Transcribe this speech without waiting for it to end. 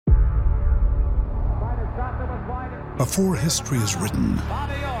Before history is written,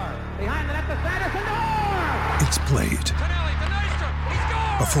 it's played.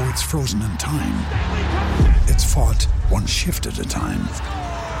 Before it's frozen in time, it's fought one shift at a time.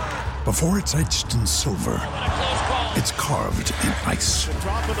 Before it's etched in silver, it's carved in ice.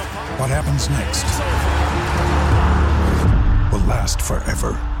 What happens next will last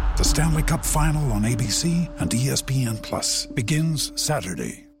forever. The Stanley Cup Final on ABC and ESPN Plus begins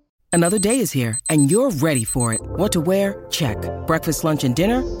Saturday. Another day is here, and you're ready for it. What to wear? Check. Breakfast, lunch, and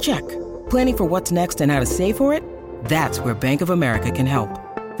dinner? Check. Planning for what's next and how to save for it? That's where Bank of America can help.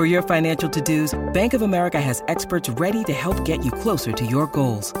 For your financial to-dos, Bank of America has experts ready to help get you closer to your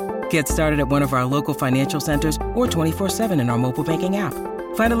goals. Get started at one of our local financial centers or 24/7 in our mobile banking app.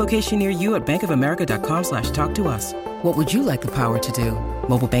 Find a location near you at bankofamerica.com/talktous. What would you like the power to do?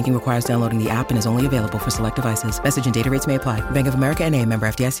 Mobile banking requires downloading the app and is only available for select devices. Message and data rates may apply. Bank of America N.A., member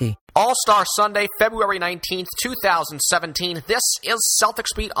FDIC. All-Star Sunday, February 19th, 2017. This is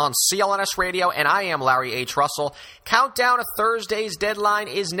Celtics Beat on CLNS Radio, and I am Larry H. Russell. Countdown to Thursday's deadline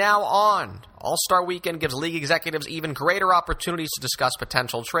is now on. All-Star Weekend gives league executives even greater opportunities to discuss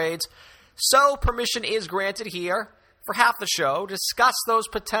potential trades. So permission is granted here for half the show to discuss those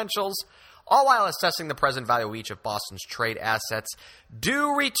potentials, all while assessing the present value of each of Boston's trade assets.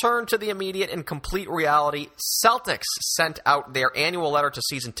 Do return to the immediate and complete reality. Celtics sent out their annual letter to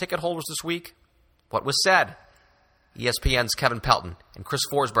season ticket holders this week. What was said? ESPN's Kevin Pelton and Chris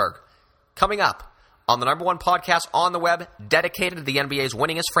Forsberg. Coming up on the number one podcast on the web dedicated to the NBA's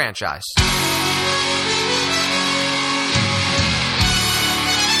winningest franchise.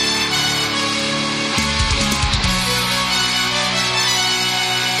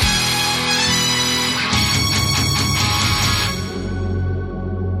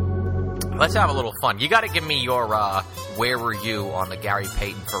 Let's have a little fun. You got to give me your where were you on the Gary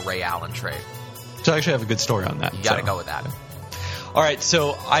Payton for Ray Allen trade. So I actually have a good story on that. You got to go with that. All right,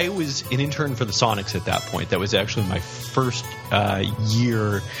 so I was an intern for the Sonics at that point. That was actually my first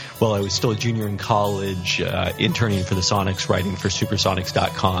year while I was still a junior in college, interning for the Sonics, writing for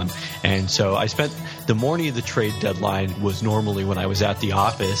Supersonics.com. And so I spent the morning of the trade deadline was normally when I was at the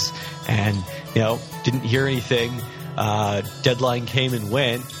office and, didn't hear anything. Deadline came and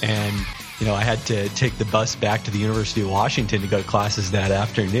went, and I had to take the bus back to the University of Washington to go to classes that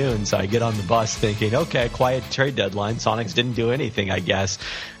afternoon. So I get on the bus thinking, okay, quiet trade deadline. Sonics didn't do anything, I guess.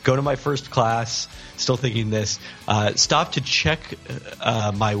 Go to my first class, still thinking this. Stop to check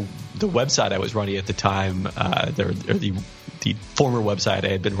the website I was running at the time, the former website I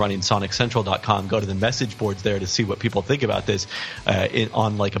had been running, SonicCentral.com. Go to the message boards there to see what people think about this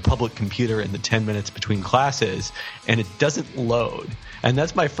on like a public computer in the 10 minutes between classes, and it doesn't load. And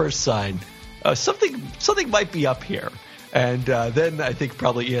that's my first sign. Something might be up here. And then I think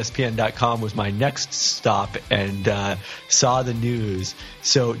probably ESPN.com was my next stop, and saw the news.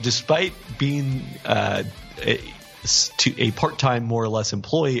 So despite being a part-time, more or less,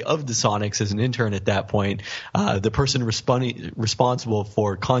 employee of the Sonics as an intern at that point, the person responsible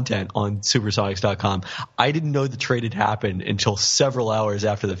for content on Supersonics.com, I didn't know the trade had happened until several hours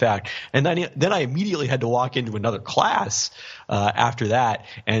after the fact. And then I immediately had to walk into another class after that,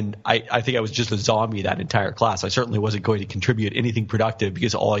 and I think I was just a zombie that entire class. I certainly wasn't going to contribute anything productive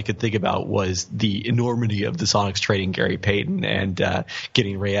because all I could think about was the enormity of the Sonics trading Gary Payton and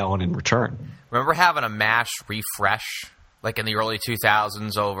getting Ray Allen in return. Remember having a MASH refresh, like in the early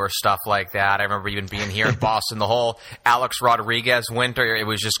 2000s over stuff like that? I remember even being here in Boston, the whole Alex Rodriguez winter, it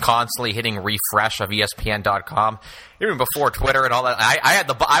was just constantly hitting refresh of ESPN.com. Even before Twitter and all that.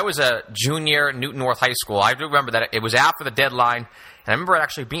 I was a junior at Newton North High School. I do remember that it was after the deadline, and I remember it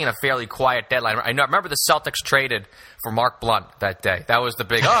actually being a fairly quiet deadline. I remember the Celtics traded for Mark Blunt that day. That was the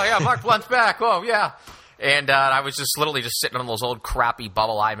big, oh yeah, Mark Blunt's back, oh yeah. And I was just literally just sitting on those old crappy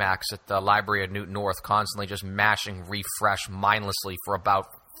bubble iMacs at the library at Newton North, constantly just mashing refresh mindlessly for about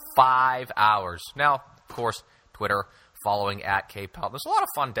 5 hours. Now, of course, Twitter, following at KPel. There's a lot of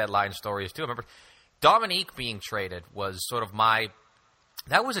fun deadline stories, too. I remember Dominique being traded was sort of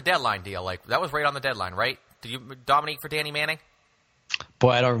that was a deadline deal. Like, that was right on the deadline, right? Dominique for Danny Manning? Boy,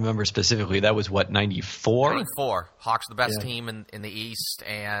 I don't remember specifically. That was, what, 94? 94. Hawks are the best team in the East,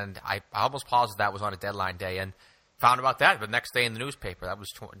 and I almost positive that was on a deadline day, and found about that the next day in the newspaper. That was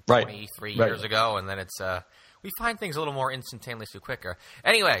 23 years ago, and then it's we find things a little more instantaneously quicker.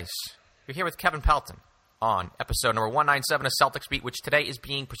 Anyways, you're here with Kevin Pelton on episode number 197 of Celtics Beat, which today is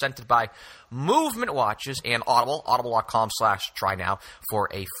being presented by Movement Watches and Audible, audible.com/try now for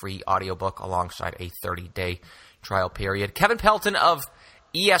a free audiobook alongside a 30-day trial period. Kevin Pelton of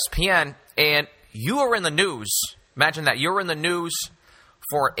ESPN, and you are in the news. Imagine that. You're in the news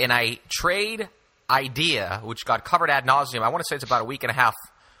in a trade idea, which got covered ad nauseum. I want to say it's about a week and a half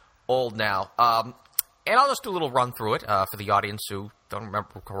old now. And I'll just do a little run through it for the audience who don't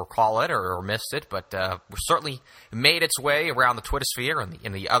recall it or missed it, but certainly made its way around the Twitter sphere and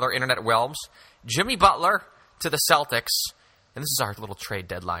in the other internet realms. Jimmy Butler to the Celtics, and this is our little trade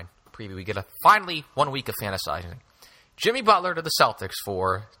deadline preview. We get finally 1 week of fantasizing. Jimmy Butler to the Celtics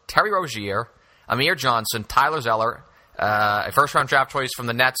for Terry Rozier, Amir Johnson, Tyler Zeller, a first-round draft choice from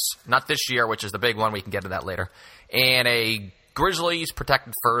the Nets, not this year, which is the big one. We can get to that later. And a Grizzlies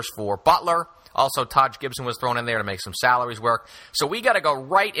protected first for Butler. Also, Taj Gibson was thrown in there to make some salaries work. So we got to go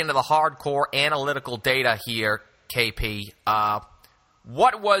right into the hardcore analytical data here, KP.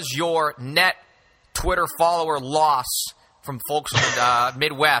 What was your net Twitter follower loss from folks in the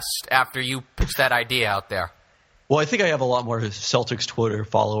Midwest after you pitched that idea out there? Well, I think I have a lot more Celtics Twitter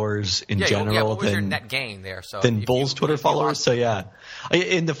followers in general what was your than net gain there? So than Bulls Twitter followers. So yeah,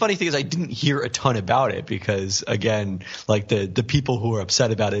 and the funny thing is I didn't hear a ton about it because again, like the people who are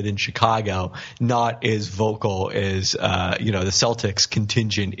upset about it in Chicago, not as vocal as the Celtics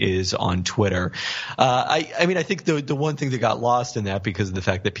contingent is on Twitter. I mean I think the one thing that got lost in that because of the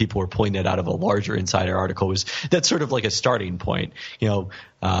fact that people were pulling it out of a larger insider article was that's sort of like a starting point.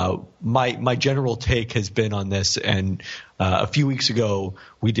 My general take has been on this, and a few weeks ago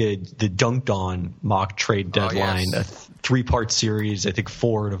we did the Dunked On mock trade deadline, a 3-part series, I think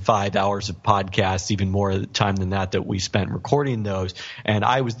 4 to 5 hours of podcasts, even more time than that we spent recording those. And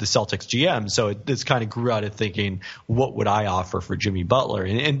I was the Celtics GM, so this kind of grew out of thinking, what would I offer for Jimmy Butler?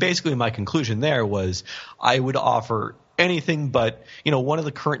 And basically my conclusion there was I would offer anything but, one of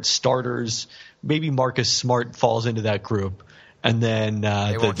the current starters, maybe Marcus Smart falls into that group. And then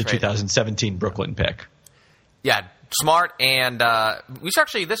the 2017 Brooklyn pick. Yeah, Smart, and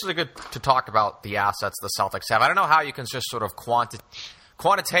this is a good to talk about the assets the Celtics have. I don't know how you can just sort of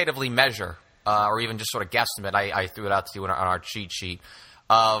quantitatively measure or even just sort of guesstimate. I threw it out to you on our cheat sheet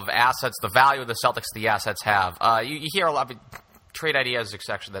of assets, the value of the Celtics the assets have. You hear a lot of trade ideas,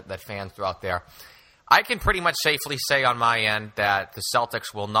 etc., that fans throw out there. I can pretty much safely say on my end that the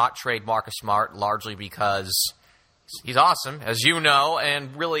Celtics will not trade Marcus Smart largely because he's awesome, as you know,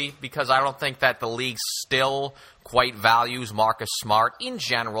 and really because I don't think that the league still quite values Marcus Smart in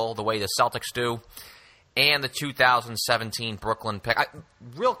general the way the Celtics do, and the 2017 Brooklyn pick.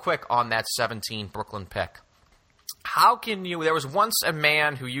 Real quick on that 17 Brooklyn pick. How can you – there was once a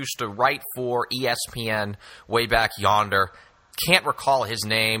man who used to write for ESPN way back yonder. Can't recall his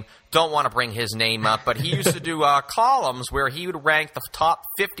name. Don't want to bring his name up, but he used to do columns where he would rank the top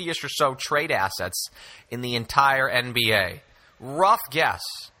 50-ish or so trade assets in the entire NBA. Rough guess.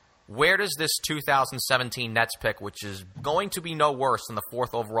 Where does this 2017 Nets pick, which is going to be no worse than the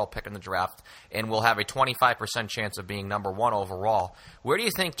 4th overall pick in the draft and will have a 25% chance of being number 1 overall, where do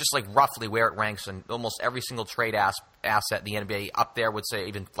you think, just like roughly where it ranks in almost every single trade asset in the NBA, up there would say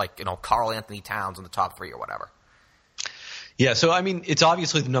even like, Karl Anthony Towns in the top 3 or whatever? Yeah, so I mean, it's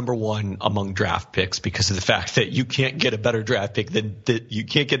obviously the number 1 among draft picks because of the fact that you can't get a better draft pick you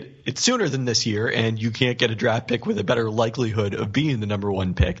can't get it sooner than this year, and you can't get a draft pick with a better likelihood of being the number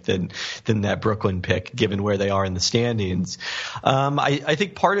 1 pick than that Brooklyn pick, given where they are in the standings. I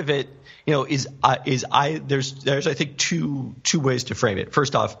think part of it, there's I think two ways to frame it.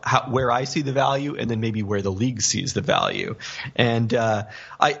 First off, where I see the value, and then maybe where the league sees the value. And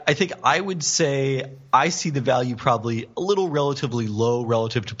I think I would say I see the value probably a little relatively low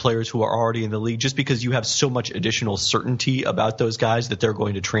relative to players who are already in the league, just because you have so much additional certainty about those guys that they're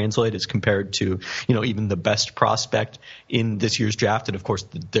going to translate as compared to even the best prospect in this year's draft. And of course,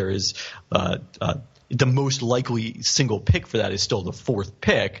 there is the most likely single pick for that is still the 4th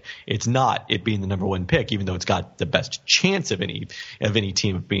pick. It's not it being the number 1 pick, even though it's got the best chance of any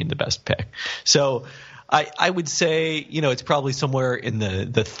team of being the best pick. So I would say, it's probably somewhere in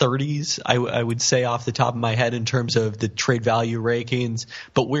the 30s, I would say off the top of my head in terms of the trade value rankings,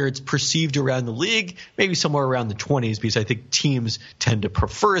 but where it's perceived around the league, maybe somewhere around the 20s, because I think teams tend to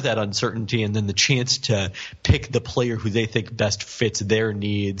prefer that uncertainty and then the chance to pick the player who they think best fits their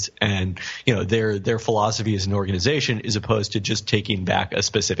needs and, their philosophy as an organization, as opposed to just taking back a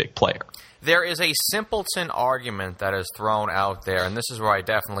specific player. There is a simpleton argument that is thrown out there, and this is where I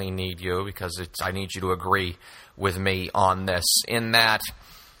definitely need you because I need you to agree with me on this, in that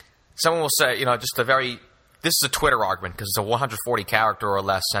someone will say, this is a Twitter argument because it's a 140-character or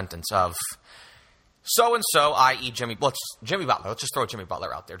less sentence of so-and-so, i.e. Jimmy Butler. Let's just throw Jimmy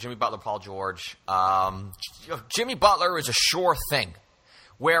Butler out there. Jimmy Butler, Paul George. Jimmy Butler is a sure thing.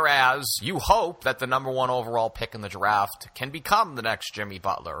 Whereas you hope that the number 1 overall pick in the draft can become the next Jimmy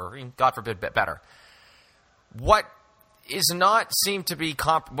Butler, or God forbid, better. What is not seem to be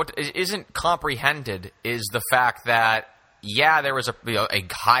what isn't comprehended is the fact that there was a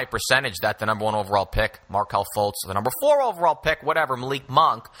high percentage that the number 1 overall pick, Markelle Fultz, the number 4 overall pick, whatever, Malik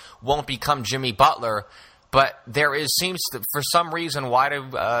Monk, won't become Jimmy Butler. But seems to, for some reason,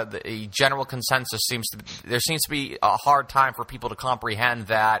 the general consensus seems to be a hard time for people to comprehend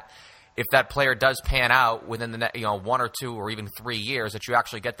that if that player does pan out within the 1 or 2 or even 3 years, that you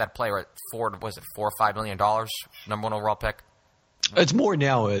actually get that player at $4 or $5 million, number 1 overall pick. It's more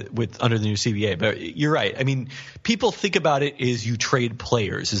now with under the new CBA, but you're right. I mean, people think about it as you trade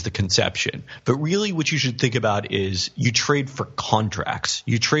players is the conception, but really what you should think about is you trade for contracts.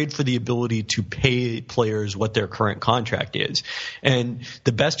 You trade for the ability to pay players what their current contract is. And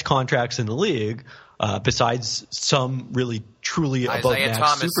the best contracts in the league, besides some really truly above max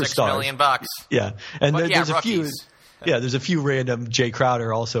Thomas, superstars, $6 million. Yeah, and there's a few. Rookies. Yeah, there's a few random Jay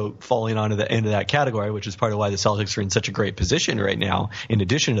Crowder also falling onto the end of that category, which is part of why the Celtics are in such a great position right now, in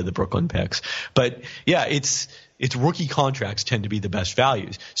addition to the Brooklyn picks. But yeah, it's rookie contracts tend to be the best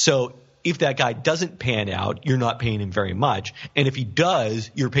values. So if that guy doesn't pan out, you're not paying him very much. And if he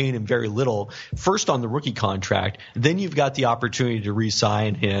does, you're paying him very little. First on the rookie contract, then you've got the opportunity to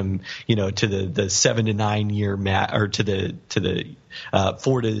re-sign him, to the 7 to 9 year or to the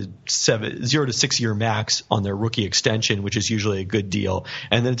 0 to 6 year max on their rookie extension, which is usually a good deal.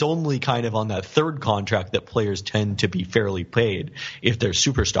 And then it's only kind of on that third contract that players tend to be fairly paid if they're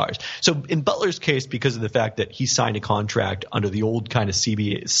superstars. So in Butler's case, because of the fact that he signed a contract under the old kind of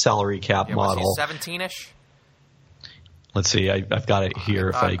CBA salary cap model. Was he 17-ish? Let's see. I've got it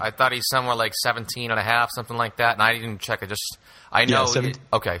here. I thought he's somewhere like 17 and a half, something like that. And I didn't check it. I know. Yeah,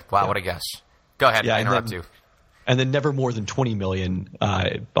 okay. Wow. Yeah. What a guess. Go ahead. I interrupt you. And then never more than $20 million,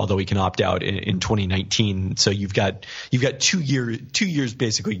 although he can opt out in 2019. So you've got 2 years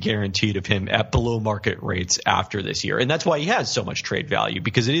basically guaranteed of him at below market rates after this year. And that's why he has so much trade value,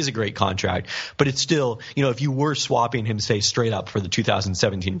 because it is a great contract. But it's still, if you were swapping him, say, straight up for the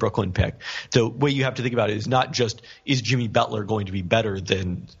 2017 Brooklyn pick, the way you have to think about it is not just, is Jimmy Butler going to be better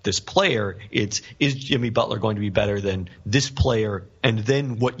than this player? It's, is Jimmy Butler going to be better than this player, and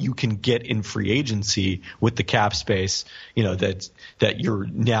then what you can get in free agency with the cap space, that you're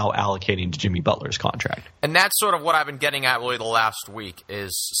now allocating to Jimmy Butler's contract. And that's sort of what I've been getting at really the last week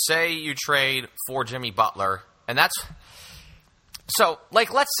is, say you trade for Jimmy Butler, and that's so,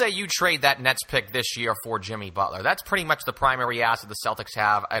 let's say you trade that Nets pick this year for Jimmy Butler. That's pretty much the primary asset the Celtics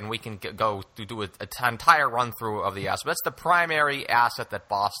have, and we can go do an entire run-through of the asset. That's the primary asset that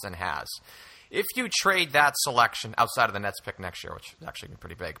Boston has. If you trade that selection outside of the Nets pick next year, which is actually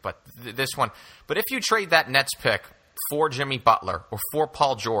pretty big, but this one, but if you trade that Nets pick for Jimmy Butler or for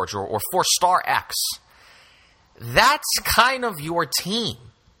Paul George or for Star X, that's kind of your team.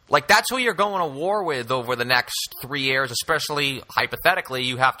 That's who you're going to war with over the next 3 years, especially hypothetically,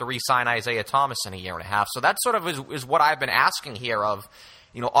 you have to re-sign Isaiah Thomas in a year and a half. So that sort of is what I've been asking here of,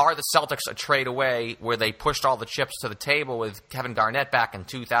 are the Celtics a trade away where they pushed all the chips to the table with Kevin Garnett back in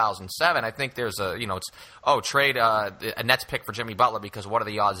 2007? I think there's trade a Nets pick for Jimmy Butler, because what are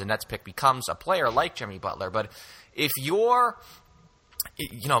the odds a Nets pick becomes a player like Jimmy Butler? But if you're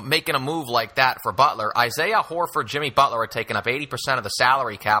making a move like that for Butler, Isaiah Horford, Jimmy Butler are taking up 80% of the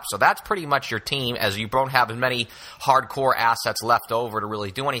salary cap, so that's pretty much your team, as you don't have as many hardcore assets left over to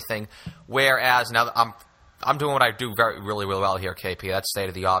really do anything. Whereas now I'm doing what I do really, really well here, KP. That's state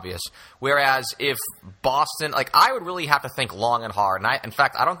of the obvious. Whereas if Boston, I would really have to think long and hard. And in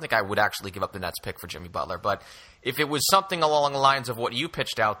fact, I don't think I would actually give up the Nets pick for Jimmy Butler. But if it was something along the lines of what you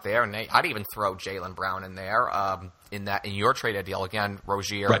pitched out there, and I'd even throw Jaylen Brown in there in your trade deal, again,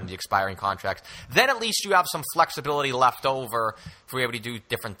 Rozier right, and the expiring contracts, then at least you have some flexibility left over for you able to do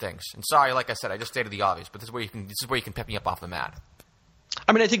different things. And sorry, like I said, I just stated the obvious, but this is where you can pick me up off the mat.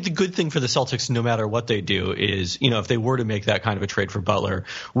 I mean, I think the good thing for the Celtics, no matter what they do, is, if they were to make that kind of a trade for Butler,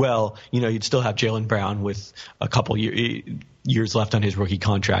 well, you'd still have Jaylen Brown with a couple years left on his rookie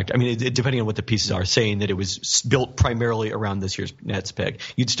contract. I mean, depending on what the pieces are, saying that it was built primarily around this year's Nets pick,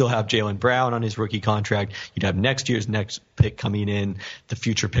 you'd still have Jaylen Brown on his rookie contract. You'd have next year's next pick coming in, the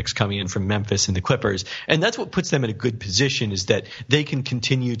future picks coming in from Memphis and the Clippers. And that's what puts them in a good position, is that they can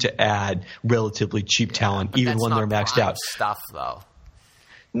continue to add relatively cheap talent even when they're maxed out. Stuff, though.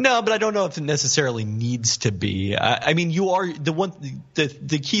 No, but I don't know if it necessarily needs to be. I mean, you are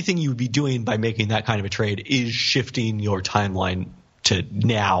the key thing you would be doing by making that kind of a trade is shifting your timeline to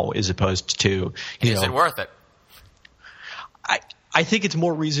now as opposed to, Is it worth it? I think it's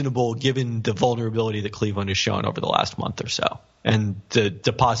more reasonable given the vulnerability that Cleveland has shown over the last month or so, and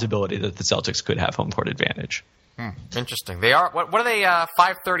the possibility that the Celtics could have home court advantage. Interesting. They are. What are they?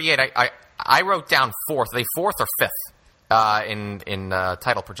 538. I wrote down fourth. Are they fourth or fifth? in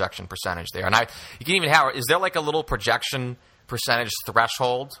title projection percentage there. And you can even have, is there like a little projection percentage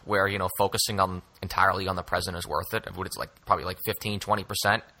threshold where, focusing entirely on the present is worth it? It's like probably like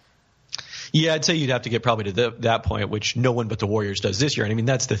 15-20%. Yeah, I'd say you'd have to get probably to that point, which no one but the Warriors does this year. And I mean,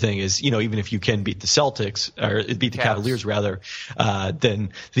 that's the thing is, even if you can beat the Celtics or beat the Cavaliers rather,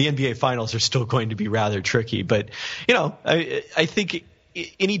 then the NBA Finals are still going to be rather tricky. But, I think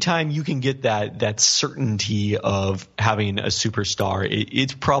anytime you can get that certainty of having a superstar,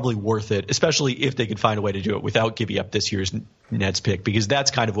 it's probably worth it, especially if they could find a way to do it without giving up this year's Nets pick, because that's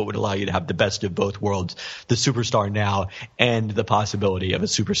kind of what would allow you to have the best of both worlds, the superstar now and the possibility of a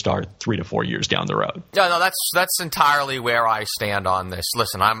superstar 3 to 4 years down the road. Yeah, no, that's entirely where I stand on this.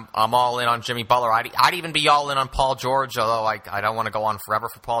 Listen, I'm all in on Jimmy Butler. I'd even be all in on Paul George, although I don't want to go on forever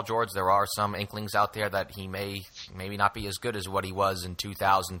for Paul George. There are some inklings out there that he maybe not be as good as what he was in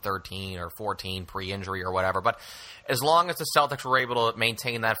 2013 or 14 pre-injury or whatever. But as long as the Celtics were able to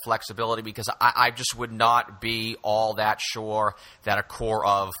maintain that flexibility, because I just would not be all that sure that a core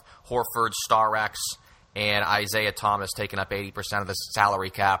of Horford, Starrex, and Isaiah Thomas taking up 80% of the salary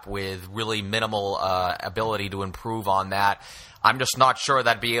cap with really minimal ability to improve on that. I'm just not sure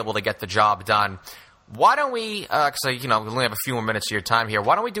that'd be able to get the job done. Why don't we, because we only have a few more minutes of your time here,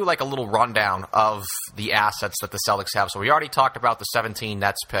 why don't we do like a little rundown of the assets that the Celtics have? So we already talked about the 17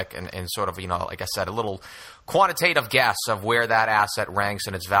 Nets pick and sort of, like I said, a little quantitative guess of where that asset ranks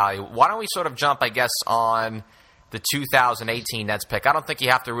in its value. Why don't we sort of jump, I guess, on the 2018 Nets pick? I don't think you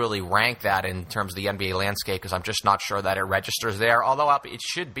have to really rank that in terms of the NBA landscape because I'm just not sure that it registers there, although it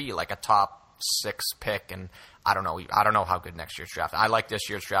should be like a top 6 pick, and I don't know how good next year's draft. I like this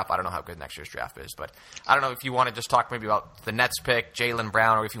year's draft. I don't know how good next year's draft is, but I don't know if you want to just talk maybe about the Nets pick, Jaylen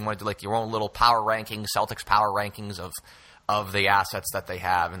Brown, or if you want to do like your own little power rankings, Celtics power rankings of the assets that they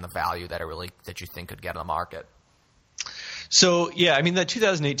have and the value that you think could get on the market. So, yeah, I mean, that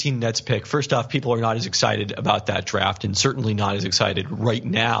 2018 Nets pick, first off, people are not as excited about that draft and certainly not as excited right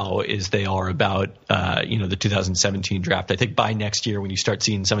now as they are about, the 2017 draft. I think by next year, when you start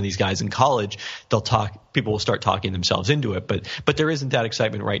seeing some of these guys in college, people will start talking themselves into it. But there isn't that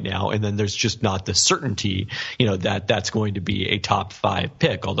excitement right now. And then there's just not the certainty, that's going to be a top 5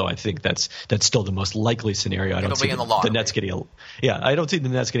 pick, although I think that's still the most likely scenario. I don't see the Nets I don't see the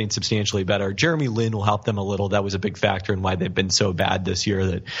Nets getting substantially better. Jeremy Lin will help them a little. That was a big factor in why they've been so bad this year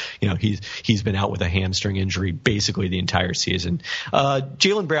that, he's been out with a hamstring injury basically the entire season.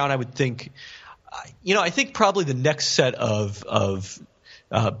 Jaylen Brown, I would think, I think probably the next set of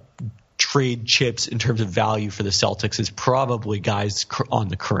trade chips in terms of value for the Celtics is probably guys on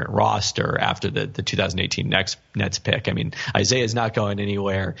the current roster after the 2018 Nets pick. I mean, Isaiah's not going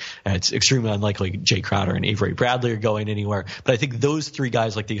anywhere. It's extremely unlikely Jay Crowder and Avery Bradley are going anywhere. But I think those 3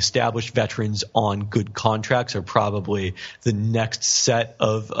 guys, like the established veterans on good contracts, are probably the next set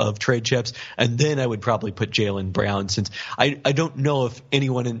of trade chips. And then I would probably put Jaylen Brown, since I don't know if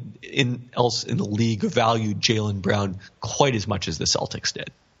anyone else in the league valued Jaylen Brown quite as much as the Celtics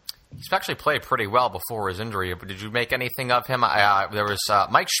did. He's actually played pretty well before his injury. But did you make anything of him? There was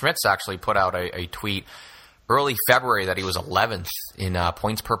Mike Schmitz actually put out a tweet early February that he was 11th in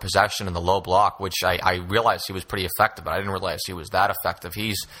points per possession in the low block, which I realized he was pretty effective, but I didn't realize he was that effective.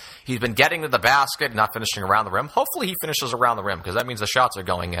 He's been getting to the basket, not finishing around the rim. Hopefully he finishes around the rim because that means the shots are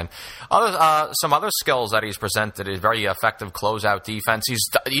going in. Some other skills that he's presented is very effective closeout defense.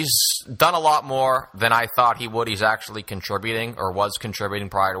 He's done a lot more than I thought he would. He's actually contributing, or was contributing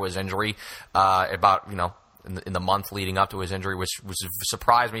prior to his injury, in the month leading up to his injury, which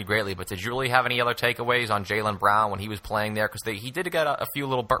surprised me greatly. But did you really have any other takeaways on Jaylen Brown when he was playing there? Because he did get a few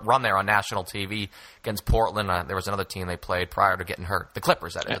little run there on national TV against Portland. There was another team they played prior to getting hurt. The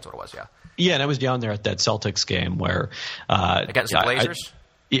Clippers, that's what it was, yeah. Yeah, and I was down there at that Celtics game where against the Blazers?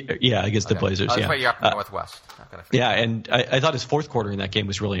 Against the Blazers, That's why you're up in the Northwest. Yeah, and I thought his fourth quarter in that game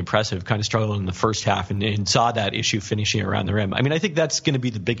was really impressive. Kind of struggled in the first half and saw that issue finishing around the rim. I mean, I think that's going to be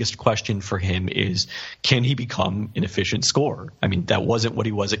the biggest question for him is, can he become an efficient scorer? I mean, that wasn't what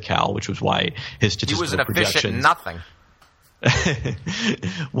he was at Cal, which was why his statistical projections... He was an efficient nothing.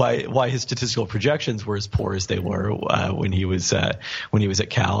 why his statistical projections were as poor as they were when he was at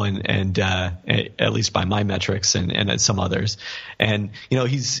Cal and at least by my metrics and at some others. And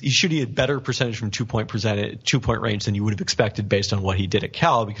he's shooting a better percentage from 2-point range than you would have expected based on what he did at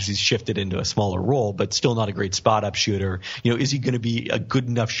Cal, because he's shifted into a smaller role, but still not a great spot up shooter. Is he going to be a good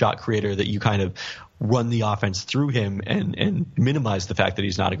enough shot creator that you kind of run the offense through him and minimize the fact that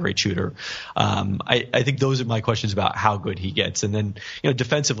he's not a great shooter. I think those are my questions about how good he gets. And then,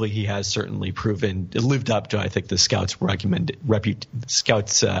 defensively, he has certainly lived up to, I think, the scouts'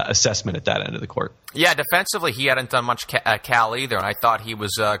 assessment at that end of the court. Yeah, defensively, he hadn't done much Cal either, and I thought he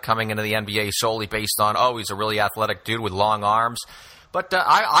was coming into the NBA solely based on, he's a really athletic dude with long arms. But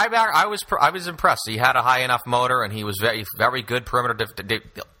I was impressed. He had a high enough motor, and he was very, very good perimeter.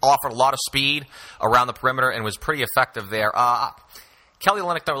 Offered a lot of speed around the perimeter and was pretty effective there. Kelly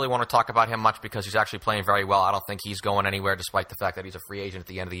Olynyk, don't really want to talk about him much because he's actually playing very well. I don't think he's going anywhere despite the fact that he's a free agent at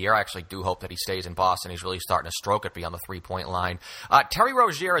the end of the year. I actually do hope that he stays in Boston. He's really starting to stroke it beyond the three-point line. Terry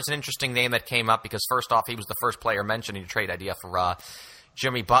Rozier is an interesting name that came up because, first off, he was the first player mentioned in your trade idea for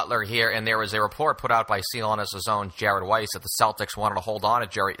Jimmy Butler here, and there was a report put out by CLNS's own Jared Weiss that the Celtics wanted to hold on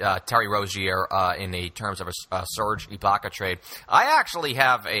to Terry Rozier in the terms of a Serge Ibaka trade. I actually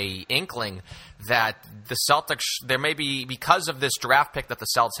have a inkling that the Celtics, there may be, because of this draft pick that the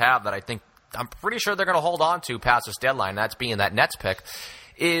Celtics have, that I'm pretty sure they're going to hold on to past this deadline, that's being that Nets pick,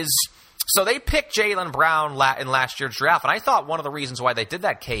 so they picked Jaylen Brown in last year's draft, and I thought one of the reasons why they did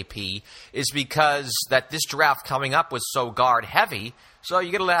that, KP, is because that this draft coming up was so guard-heavy. So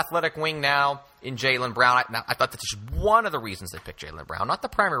you get an athletic wing now in Jaylen Brown. I thought that's just one of the reasons they picked Jaylen Brown, not the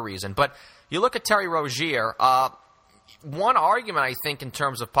primary reason. But you look at Terry Rozier, one argument, I think, in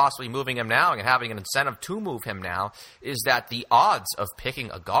terms of possibly moving him now and having an incentive to move him now is that the odds of picking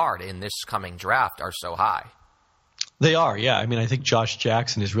a guard in this coming draft are so high. They are, yeah. I mean, I think Josh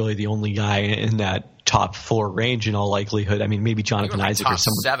Jackson is really the only guy in that top 4 range in all likelihood. I mean, maybe Jonathan Isaac or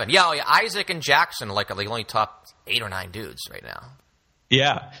someone. 7. Yeah, Isaac and Jackson are the only top 8 or 9 dudes right now.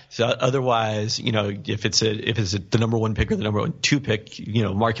 Yeah. So otherwise, if it's the number 1 pick or the number 2 pick,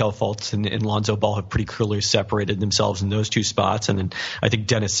 Markelle Fultz and Lonzo Ball have pretty clearly separated themselves in those 2 spots. And then I think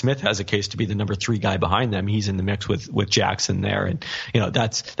Dennis Smith has a case to be the number 3 guy behind them. He's in the mix with Jackson there. And,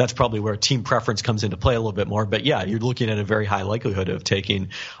 that's probably where team preference comes into play a little bit more. But yeah, you're looking at a very high likelihood of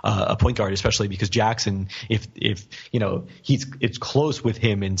taking a point guard, especially because Jackson, if it's close with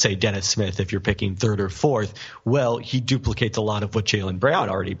him and say Dennis Smith, if you're picking 3rd or 4th, well, he duplicates a lot of what Jaylen Brown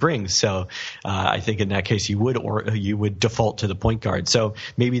already brings. So I think in that case you would default to the point guard. So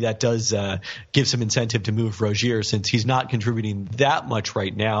maybe that does give some incentive to move Rozier since he's not contributing that much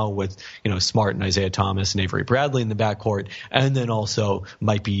right now with Smart and Isaiah Thomas and Avery Bradley in the backcourt, and then also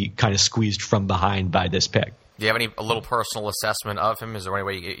might be kind of squeezed from behind by this pick. Do you have a little personal assessment of him? Is there any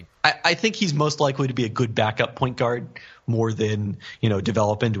way I think he's most likely to be a good backup point guard more than,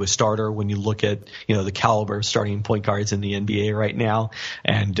 develop into a starter when you look at, the caliber of starting point guards in the NBA right now.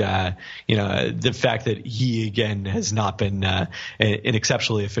 And, the fact that he, again, has not been an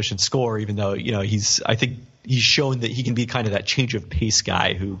exceptionally efficient scorer, even though, I think he's shown that he can be kind of that change of pace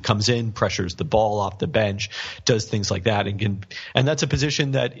guy who comes in, pressures the ball off the bench, does things like that, and that's a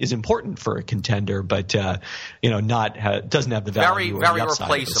position that is important for a contender, but doesn't have the value or the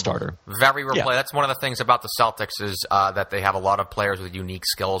upside of a starter. Very replaceable. Yeah. That's one of the things about the Celtics is that they have a lot of players with unique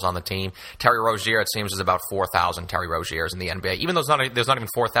skills on the team. Terry Rozier, it seems, is about 4,000 Terry Roziers in the NBA, even though there's not even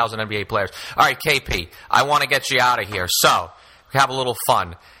 4,000 NBA players. All right, KP, I want to get you out of here, so have a little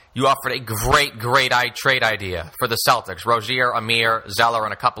fun. You offered a great trade idea for the Celtics. Rozier, Amir, Zeller,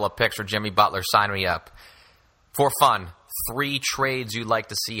 and a couple of picks for Jimmy Butler. Sign me up. For fun, 3 trades you'd like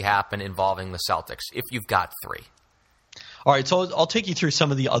to see happen involving the Celtics, if you've got 3. All right, so I'll take you through some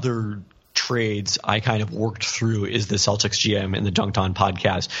of the other trades I kind of worked through is the Celtics GM in the Dunked On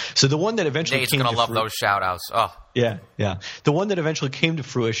podcast. So the one that eventually Nate's going to love those shout-outs. Oh. Yeah. The one that eventually came to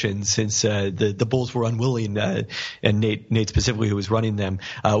fruition since the Bulls were unwilling, and Nate specifically, who was running them,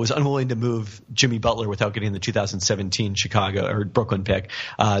 was unwilling to move Jimmy Butler without getting the 2017 Chicago or Brooklyn pick.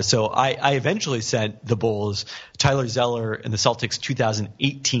 So I eventually sent the Bulls Tyler Zeller and the Celtics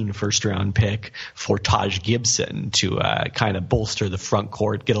 2018 first-round pick for Taj Gibson to kind of bolster the front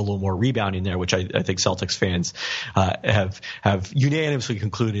court, get a little more rebounding there, which I think Celtics fans have unanimously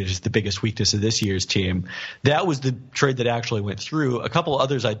concluded is the biggest weakness of this year's team. That was the trade that actually went through. A couple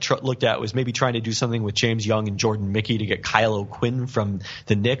others I looked at was maybe trying to do something with James Young and Jordan Mickey to get Kyle O'Quinn from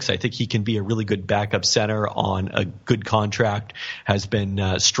the Knicks. I think he can be a really good backup center on a good contract, has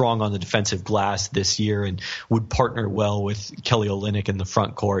been strong on the defensive glass this year and would partner well with Kelly Olynyk in the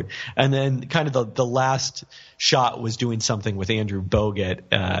front court. And then kind of the last shot was doing something with Andrew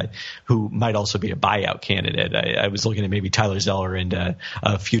Bogut, who might also be a buyout candidate. I was looking at maybe Tyler Zeller and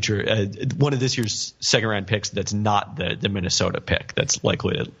a future one of this year's second-round picks that's it's not the Minnesota pick that's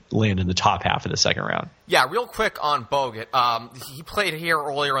likely to land in the top half of the second round. Yeah, real quick on Bogut. He played here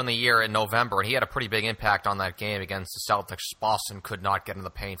earlier in the year in November, and he had a pretty big impact on that game against the Celtics. Boston could not get in the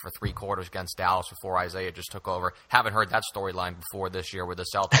paint for 3 quarters against Dallas before Isaiah just took over. Haven't heard that storyline before this year with the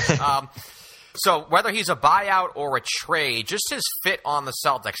Celtics. So whether he's a buyout or a trade, just his fit on the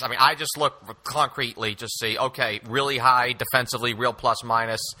Celtics. I mean, I just look concretely, just see, okay, really high defensively, real plus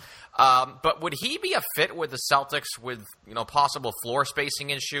minus. But would he be a fit with the Celtics with, possible floor spacing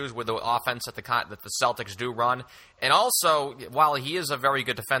issues with the offense that the Celtics do run? And also, while he is a very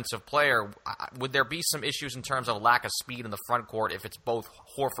good defensive player, would there be some issues in terms of lack of speed in the front court if it's both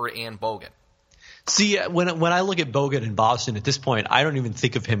Horford and Bogut? See, when I look at Bogut in Boston at this point, I don't even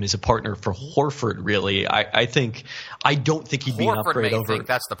think of him as a partner for Horford, really. I don't think he'd be an upgrade over. Horford may think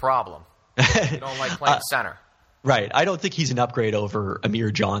that's the problem. You don't like playing center. Right. I don't think he's an upgrade over Amir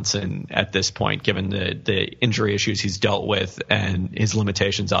Johnson at this point, given the injury issues he's dealt with and his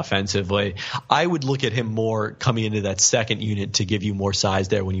limitations offensively. I would look at him more coming into that second unit to give you more size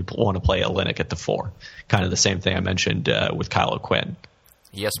there when you want to play Olynyk at the 4. Kind of the same thing I mentioned with Kyle O'Quinn.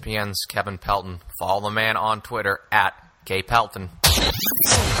 ESPN's Kevin Pelton. Follow the man on Twitter at KPelton.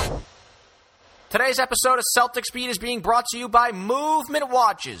 Today's episode of Celtics Beat is being brought to you by Movement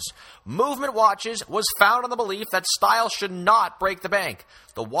Watches. Movement Watches was founded on the belief that style should not break the bank.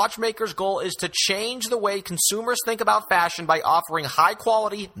 The watchmaker's goal is to change the way consumers think about fashion by offering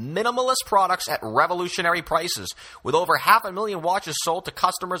high-quality, minimalist products at revolutionary prices. With over 500,000 watches sold to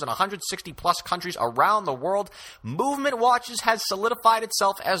customers in 160-plus countries around the world, Movement Watches has solidified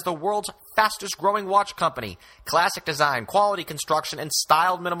itself as the world's fastest-growing watch company. Classic design, quality construction, and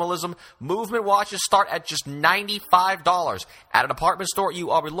styled minimalism, Movement Watches start at just $95. At a department store,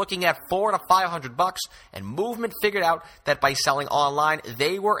 you are looking at $400 to $500, and Movement figured out that by selling online,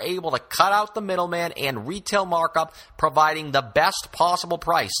 they were able to cut out the middleman and retail markup, providing the best possible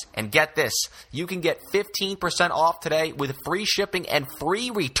price. And get this, you can get 15% off today with free shipping and free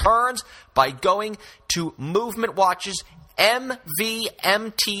returns by going to Movement Watches,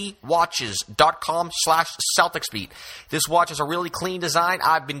 mvmtwatches.com/CelticsBeat. This watch has a really clean design.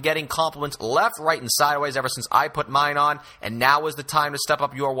 I've been getting compliments left, right, and sideways ever since I put mine on, and now is the time to step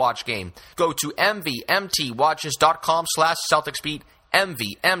up your watch game. Go to mvmtwatches.com/CelticsBeat,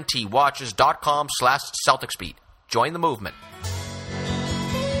 mvmtwatches.com/CelticsBeat. Join the movement.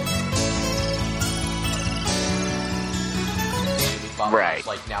 Right.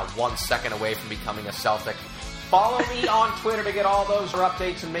 Like now 1 second away from becoming a Celtic. Follow me on Twitter to get all those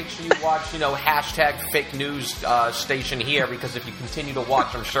updates, and make sure you watch, hashtag fake news station here, because if you continue to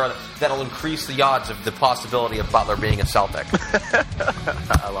watch, I'm sure that'll increase the odds of the possibility of Butler being a Celtic.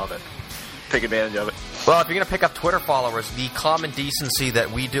 I love it. Take advantage of it. Well, if you're going to pick up Twitter followers, the common decency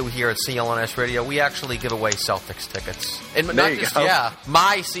that we do here at CLNS Radio, we actually give away Celtics tickets. And not just,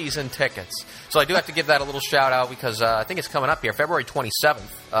 my season tickets. So I do have to give that a little shout-out because I think it's coming up here, February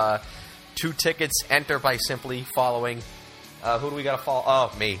 27th. 2 tickets. Enter by simply following. Who do we got to follow?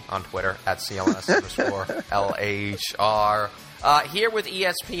 Oh, me on Twitter at CLNS_LHR. Here with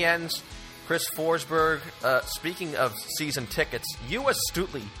ESPN's Chris Forsberg. Speaking of season tickets, you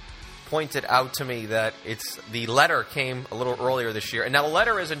astutely pointed out to me that the letter came a little earlier this year. And now the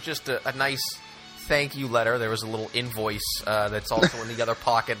letter isn't just a nice thank you letter. There was a little invoice that's also in the other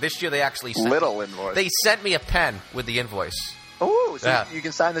pocket. This year they actually invoice. They sent me a pen with the invoice. Oh, so you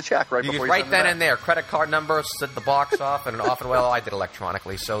can sign the check right before you right then and there. Credit card number, set the box off, and off and well. I did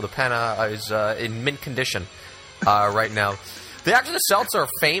electronically, so the pen is in mint condition right now. The Celts are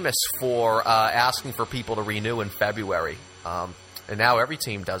famous for asking for people to renew in February, and now every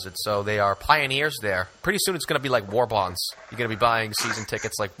team does it. So they are pioneers there. Pretty soon it's going to be like war bonds. You're going to be buying season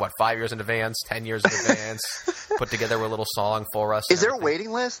tickets 5 years in advance, 10 years in advance. Put together a little song for us. Is there a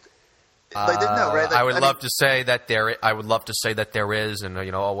waiting list? I would love to say that there is, and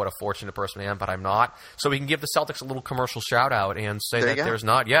what a fortunate person I am, but I'm not. So we can give the Celtics a little commercial shout out and say that there's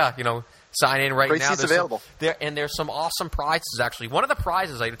not. Yeah, sign in right now. Seats available. There's some awesome prizes actually. One of the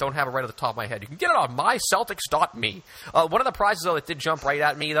prizes, I don't have it right at the top of my head. You can get it on myceltics.me. One of the prizes though that did jump right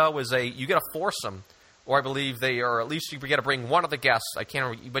at me though was you get a foursome. Or I believe at least you get to bring one of the guests. I can't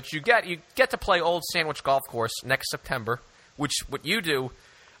remember, but you get to play Old Sandwich Golf Course next September, which what you do.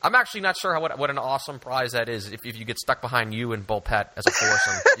 I'm actually not sure what an awesome prize that is if you get stuck behind you and Bull Pet as a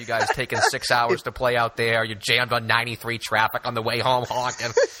foursome. You guys taking 6 hours to play out there. You're jammed on 93 traffic on the way home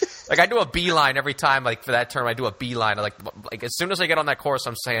honking. I do a beeline every time, for that term, I do a beeline. Like as soon as I get on that course,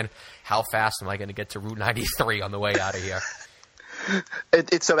 I'm saying, how fast am I going to get to Route 93 on the way out of here?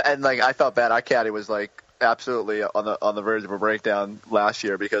 It's so, and I felt bad. Our caddy was absolutely on the verge of a breakdown last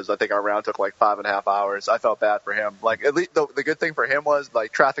year because I think our round took like 5.5 hours. I felt bad for him. Like at least the good thing for him was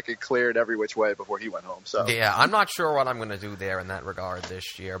like traffic had cleared every which way before he went home. So yeah, I'm not sure what I'm going to do there in that regard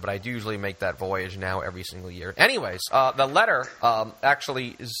this year, but I do usually make that voyage now every single year. Anyways, the letter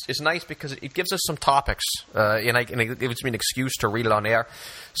actually is nice because it gives us some topics, and it gives me an excuse to read it on air.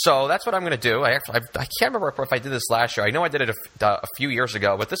 So that's what I'm going to do. I can't remember if I did this last year. I know I did it a few years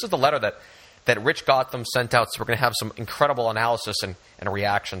ago, but this is the letter that Rich Gotham sent out, so we're going to have some incredible analysis and a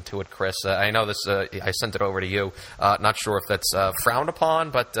reaction to it, Chris. I know this. I sent it over to you. Not sure if that's frowned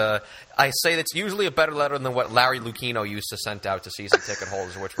upon, but I say that's usually a better letter than what Larry Lucchino used to send out to season ticket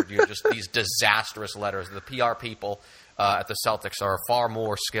holders, which were just these disastrous letters. The PR people at the Celtics are far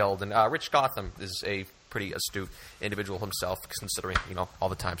more skilled, and Rich Gotham is a pretty astute individual himself, considering all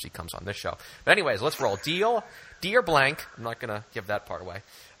the times he comes on this show. But anyways, let's roll. Dear blank, I'm not going to give that part away.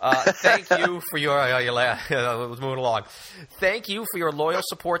 Thank you for your let's move along. Thank you for your loyal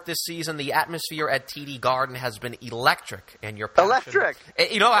support this season. The atmosphere at TD Garden has been electric, and your passion. Electric.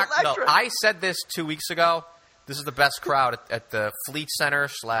 No, I said this 2 weeks ago. This is the best crowd at the Fleet Center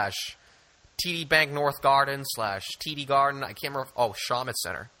 / TD Bank North Garden / TD Garden. I can't remember. Oh, Shawmut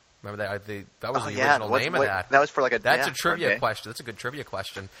Center. Remember that? That was the original name of that. That was for like a. That's a trivia question. That's a good trivia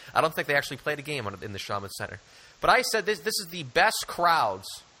question. I don't think they actually played a game in the Shawmut Center. But I said this is the best crowds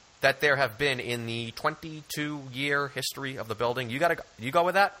that there have been in the 22-year history of the building. You go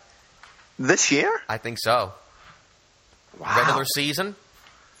with that? This year? I think so. Wow. Regular season?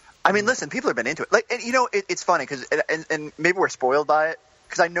 I mean, listen, people have been into it. Like, and it's funny because, and maybe we're spoiled by it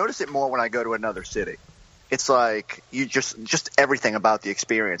because I notice it more when I go to another city. It's like you just everything about the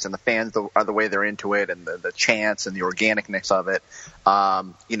experience and the fans are the way they're into it and the chants and the organicness of it.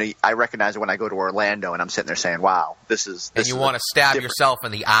 I recognize it when I go to Orlando and I'm sitting there saying, "Wow, this is." And you want to stab yourself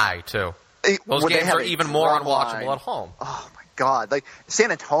in the eye too. Those games are even more unwatchable at home. Oh my God! Like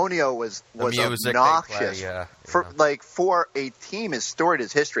San Antonio was obnoxious for a team as storied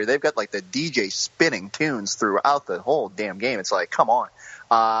as history. They've got like the DJ spinning tunes throughout the whole damn game. It's like, come on.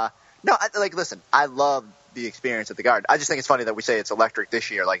 Listen, I love the experience at the Garden. I just think it's funny that we say it's electric this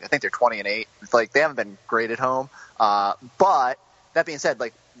year. Like, I think they're 20-8. It's like they haven't been great at home. But that being said,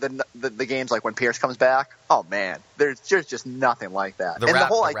 like the games, like when Pierce comes back, oh man, there's just nothing like that. The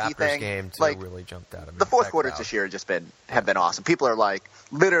whole IT Raptors thing, game too, like, really jumped out of me. The fourth quarters this year have been awesome. People are like,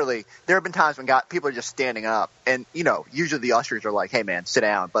 literally, there have been times when people are just standing up, and usually the ushers are like, "Hey man, sit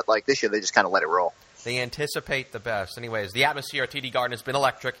down." But like this year, they just kind of let it roll. They anticipate the best. Anyways, the atmosphere at TD Garden has been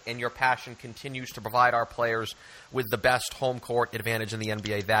electric, and your passion continues to provide our players with the best home court advantage in the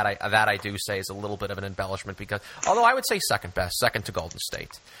NBA. That I do say is a little bit of an embellishment because, although I would say second best, second to Golden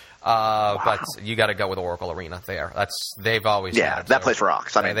State. Wow. But you got to go with Oracle Arena there. They've always had it. That place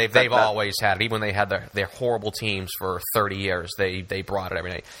rocks. I mean, they've always had it. Even when they had their horrible teams for 30 years, they brought it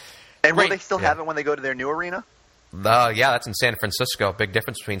every night. And will they still have it when they go to their new arena? That's in San Francisco. Big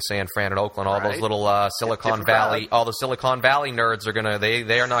difference between San Fran and Oakland. All those little Silicon Valley, all the Silicon Valley nerds are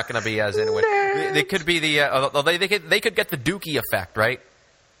they are not gonna be as into it. They could be they could get the Dookie effect, right?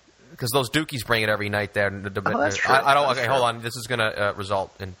 Because those Dookies bring it every night there. That's true. Hold on. This is gonna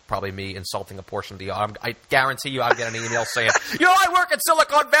result in probably me insulting a portion of the audience. I guarantee you, I'll get an email saying, I work at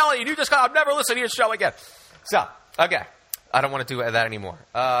Silicon Valley, and I've never listened to your show again. So, okay. I don't want to do that anymore.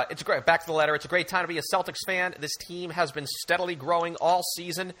 It's great. Back to the letter. It's a great time to be a Celtics fan. This team has been steadily growing all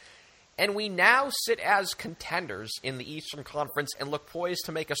season, and we now sit as contenders in the Eastern Conference and look poised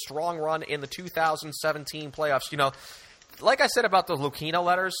to make a strong run in the 2017 playoffs. Like I said about the Lucchino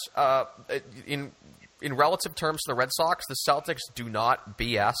letters, in relative terms to the Red Sox, the Celtics do not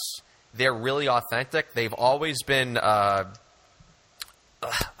BS. They're really authentic. They've always been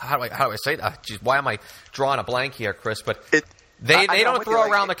how do I say that? Jeez, why am I drawing a blank here, Chris? But they don't throw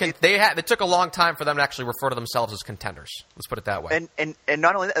around They took a long time for them to actually refer to themselves as contenders. Let's put it that way. And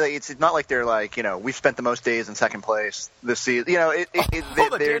not only that, it's not like they're like we've spent the most days in second place this season.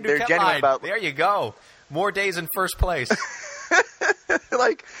 They're genuine about. There you go. More days in first place.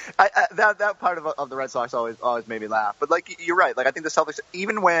 Like that part of the Red Sox always made me laugh. But like you're right. Like I think the Celtics,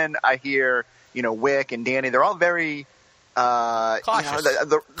 even when I hear Wick and Danny, they're all very. Cautious.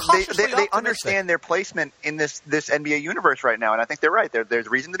 They understand their placement in this NBA universe right now, and I think they're right. There's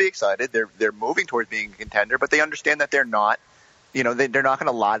reason to be excited. They're moving towards being a contender, but they understand that they're not. They're not going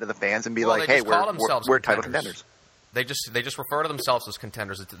to lie to the fans and be like, "Hey, we're title contenders." They just refer to themselves as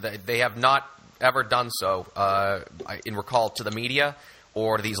contenders. They have not ever done so in recall to the media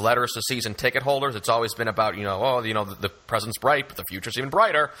or these letters to season ticket holders. It's always been about, the present's bright, but the future's even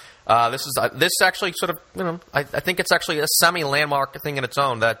brighter. This actually sort of, I think it's actually a semi-landmark thing in its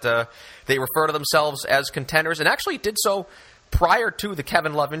own that they refer to themselves as contenders, and actually did so prior to the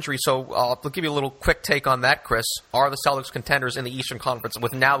Kevin Love injury. So I'll give you a little quick take on that, Chris. Are the Celtics contenders in the Eastern Conference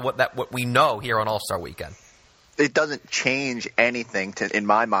with now what we know here on All-Star Weekend? It doesn't change anything in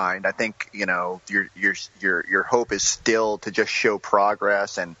my mind. I think, your hope is still to just show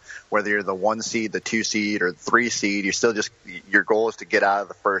progress, and whether you're the 1 seed, the 2 seed, or the 3 seed, you're still your goal is to get out of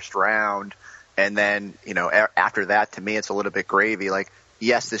the first round. And then, after that, to me, it's a little bit gravy. Like,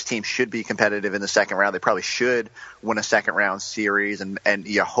 yes, this team should be competitive in the second round. They probably should win a second round series, and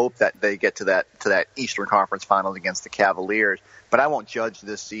you hope that they get to that Eastern Conference Finals against the Cavaliers. But I won't judge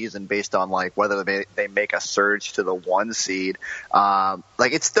this season based on like whether they make a surge to the 1 seed.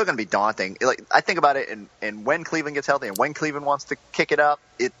 It's still going to be daunting. Like, I think about it, and when Cleveland gets healthy and when Cleveland wants to kick it up,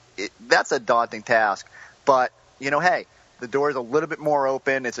 that's a daunting task. But hey, the door is a little bit more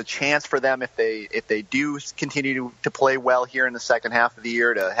open. It's a chance for them if they do continue to play well here in the second half of the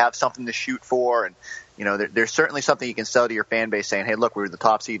year to have something to shoot for. And there's certainly something you can sell to your fan base saying, hey, look, we were the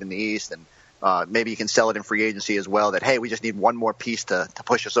top seed in the East, and maybe you can sell it in free agency as well that, hey, we just need one more piece to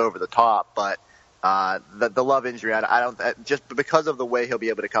push us over the top. But the Love injury, I don't just because of the way he'll be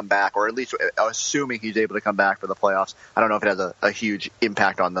able to come back, or at least assuming he's able to come back for the playoffs, I don't know if it has a huge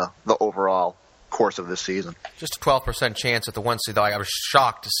impact on the overall course of this season. Just a 12% chance at the 1 seed, though. I was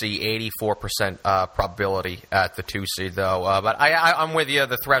shocked to see 84% probability at the 2 seed, though. But I'm with you.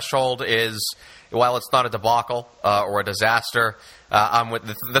 The threshold is, while it's not a debacle or a disaster, I'm with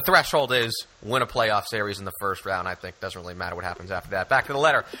the threshold is win a playoff series in the first round. I think it doesn't really matter what happens after that. Back to the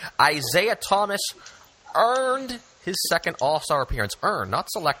letter. Isaiah Thomas earned his second All-Star appearance. Earned, not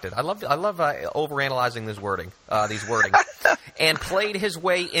selected. I love overanalyzing these wording, and played his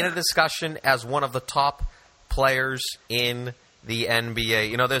way in a discussion as one of the top players in the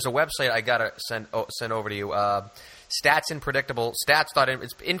NBA. There's a website I gotta send over to you. Stats Impredictable.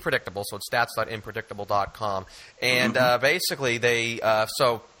 It's Impredictable, so it's stats.impredictable.com. And basically, they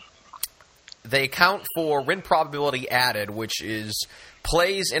account for win probability added, which is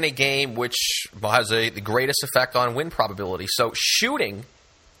plays in a game which has the greatest effect on win probability. So shooting,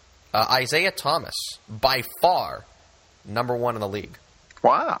 Isaiah Thomas, by far, number 1 in the league.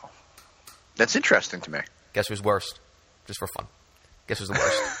 Wow. That's interesting to me. Guess who's worst? Just for fun. Guess who's the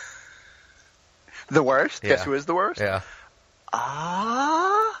worst? The worst? Yeah. Guess who is the worst? Yeah.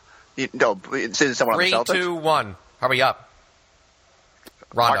 Say someone 3, on the Celtics. 2, 1. Hurry up.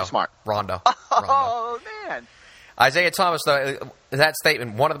 Rondo. Marcus Smart. Rondo. Oh, man. Isaiah Thomas, though, that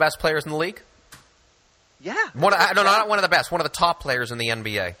statement, one of the best players in the league? Yeah. Not one of the best. One of the top players in the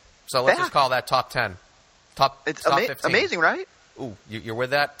NBA. So let's just call that top 10. Top 15. Amazing, right? Ooh, you're with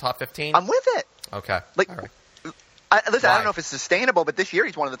that? Top 15? I'm with it. Okay. Like, all right. Listen, I don't know if it's sustainable, but this year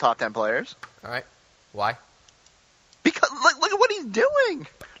he's one of the top 10 players. All right. Why? Because look at what he's doing.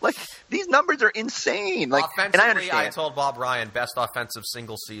 Like, these numbers are insane. Like, offensively, and I understand. I told Bob Ryan, best offensive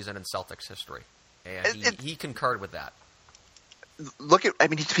single season in Celtics history. And he concurred with that.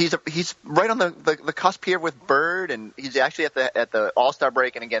 He's right on the cusp here with Bird, and he's actually at the All-Star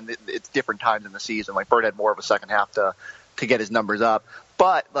break. And again, it's different times in the season. Like, Bird had more of a second half to get his numbers up.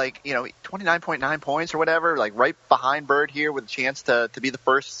 But 29.9 points or whatever, like right behind Bird here with a chance to be the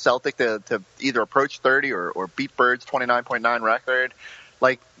first Celtic to either approach 30 or beat Bird's 29.9 record.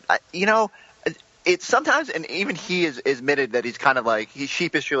 It's sometimes, and even he is admitted that he's kind of like, he's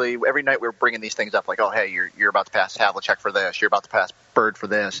sheepishly, every night we're bringing these things up, like, oh, hey, you're about to pass Havlicek for this, you're about to pass Bird for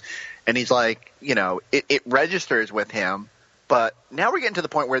this. And he's like, it registers with him. But now we're getting to the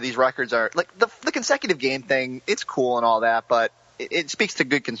point where these records are, like, the consecutive game thing, it's cool and all that, but it speaks to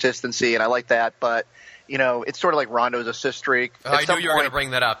good consistency, and I like that. But, it's sort of like Rondo's assist streak. I knew you were going to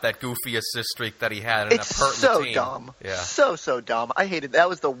bring that up, that goofy assist streak that he had in a pertinent so team. Dumb. Yeah. So dumb. I hated it. That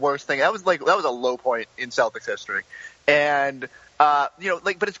was the worst thing. That was a low point in Celtics history. And, but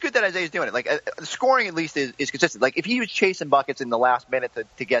it's good that Isaiah's doing it. Like, the scoring at least is consistent. Like, if he was chasing buckets in the last minute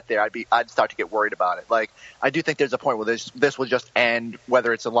to get there, I'd start to get worried about it. Like, I do think there's a point where this will just end,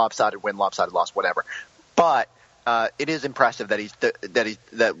 whether it's a lopsided win, lopsided loss, whatever. But it is impressive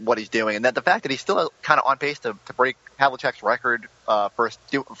that what he's doing, and that the fact that he's still kind of on pace to break Havlicek's record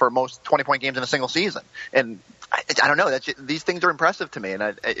for most 20-point games in a single season. And I don't know, these things are impressive to me, and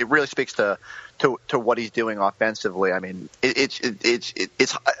it really speaks to what he's doing offensively. I mean, it's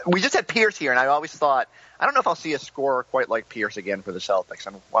we just had Pierce here, and I always thought, I don't know if I'll see a scorer quite like Pierce again for the Celtics.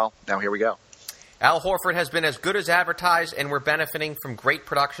 And well, now here we go. Al Horford has been as good as advertised, and we're benefiting from great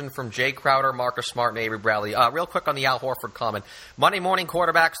production from Jay Crowder, Marcus Smart, and Avery Bradley. Real quick on the Al Horford comment. Monday morning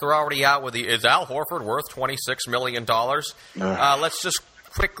quarterbacks, they're already out with is Al Horford worth $26 million? Let's just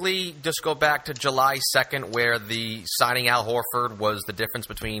quickly just go back to July 2nd, where the signing Al Horford was the difference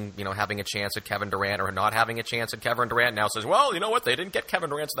between, having a chance at Kevin Durant or not having a chance at Kevin Durant. Now says, well, you know what? They didn't get Kevin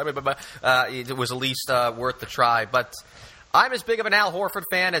Durant, so it was at least worth the try. But I'm as big of an Al Horford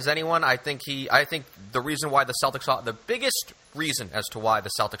fan as anyone. I think the reason why the biggest reason as to why the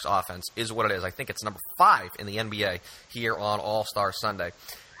Celtics offense is what it is. I think it's number 5 in the NBA here on All-Star Sunday.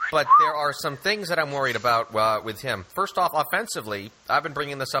 But there are some things that I'm worried about with him. First off, offensively, I've been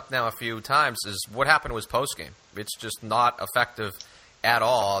bringing this up now a few times, is what happened to his postgame. It's just not effective at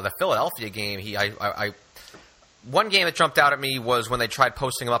all. The Philadelphia game, one game that jumped out at me was when they tried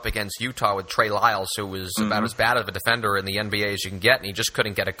posting him up against Utah with Trey Lyles, who was about as bad of a defender in the NBA as you can get, and he just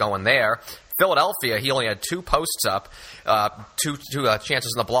couldn't get it going there. Philadelphia, he only had 2 posts up, two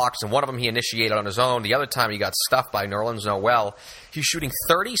chances in the blocks, and one of them he initiated on his own. The other time he got stuffed by Nerlens Noel. He's shooting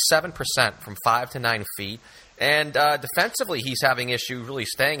 37% from 5 to 9 feet. And defensively, he's having issues really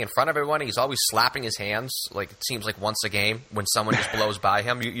staying in front of everyone. He's always slapping his hands, like it seems like once a game when someone just blows by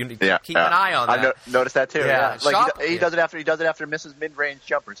him. You keep an eye on that. I noticed that too. Yeah. Like he does it after he misses mid-range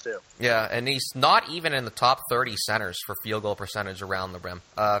jumpers too. Yeah, and he's not even in the top 30 centers for field goal percentage around the rim.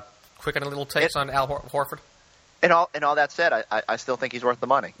 Quick and little takes on Al Horford. And all that said, I still think he's worth the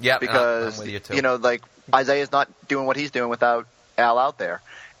money. Yeah, because I'm with you too. Like Isaiah's not doing what he's doing without Al out there.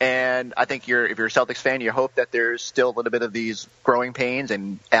 And I think if you're a Celtics fan, you hope that there's still a little bit of these growing pains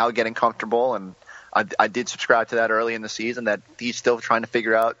and Al getting comfortable. And I did subscribe to that early in the season, that he's still trying to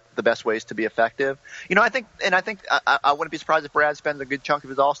figure out the best ways to be effective. I think I wouldn't be surprised if Brad spends a good chunk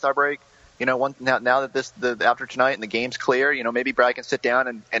of his All-Star break. Now that after tonight and the game's clear, maybe Brad can sit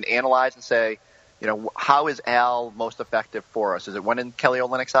down and analyze and say, how is Al most effective for us? Is it when Kelly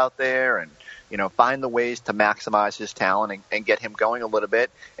Olynyk's out there? And find the ways to maximize his talent and get him going a little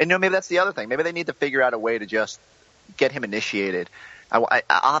bit. And maybe that's the other thing. Maybe they need to figure out a way to just get him initiated. I'll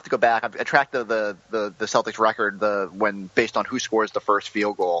have to go back. I tracked the Celtics record when based on who scores the first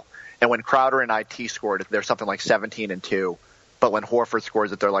field goal. And when Crowder and IT scored it, they're something like 17-2. But when Horford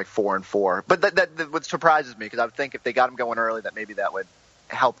scores it, they're like 4-4. But that what surprises me, because I would think if they got him going early, that maybe that would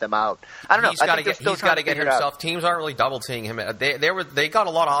help them out. I don't know. He's got to get himself. Teams aren't really double teaming him. They got a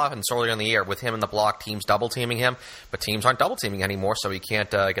lot of offense earlier in the year with him in the block. Teams double teaming him, but teams aren't double teaming anymore, so he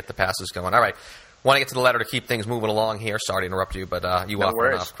can't get the passes going. All right. Want to get to the letter to keep things moving along here. Sorry to interrupt you, but you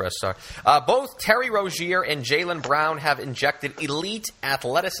offered enough, Chris. Sorry. Both Terry Rozier and Jaylen Brown have injected elite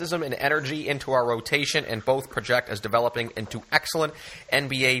athleticism and energy into our rotation, and both project as developing into excellent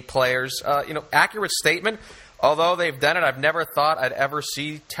NBA players. Accurate statement. Although they've done it, I've never thought I'd ever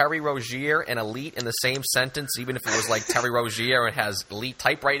see Terry Rozier and elite in the same sentence, even if it was like Terry Rozier and has elite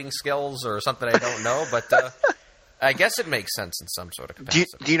typewriting skills or something I don't know. But I guess it makes sense in some sort of capacity.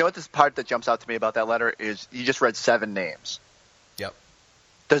 Do you know what this part that jumps out to me about that letter is? You just read 7 names. Yep.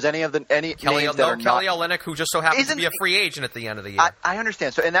 Does any names that are Kelly Olynyk, who just so happens to be a free agent at the end of the year. I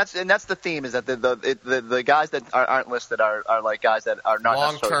understand. So, and that's the theme, is that the guys that aren't listed are like guys that are not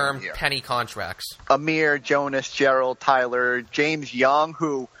long-term penny contracts. Amir, Jonas, Gerald, Tyler, James Young,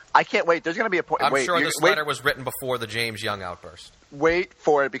 who I can't wait. There's going to be a point. I'm sure this letter was written before the James Young outburst. Wait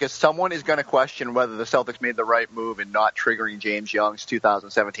for it, because someone is going to question whether the Celtics made the right move in not triggering James Young's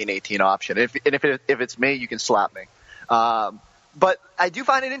 2017-18 option. If it's me, you can slap me. But I do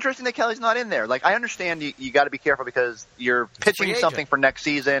find it interesting that Kelly's not in there. Like, I understand you got to be careful because you're pitching something for next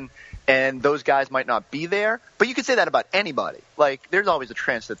season, and those guys might not be there. But you could say that about anybody. Like, there's always a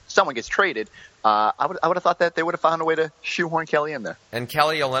chance that someone gets traded. I would have thought that they would have found a way to shoehorn Kelly in there. And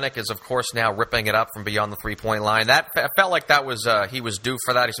Kelly Olynyk is, of course, now ripping it up from beyond the three-point line. That felt like that was he was due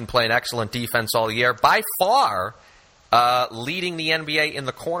for that. He's been playing excellent defense all year. By far, leading the NBA in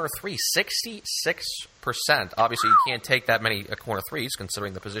the corner three, 66%. Obviously, you can't take that many corner threes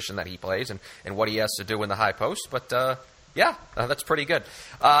considering the position that he plays and what he has to do in the high post. But, that's pretty good.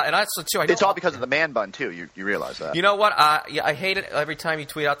 And also, too, it's all because of the man bun, too. You realize that. You know what? I hate it. Every time you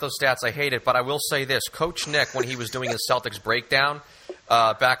tweet out those stats, I hate it. But I will say this. Coach Nick, when he was doing his Celtics breakdown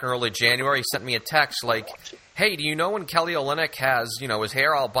back in early January, he sent me a text like, hey, do you know when Kelly Olynyk has, his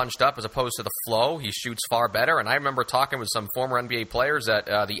hair all bunched up as opposed to the flow, he shoots far better? And I remember talking with some former NBA players that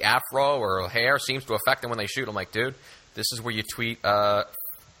the afro or hair seems to affect them when they shoot. I'm like, dude, this is where you tweet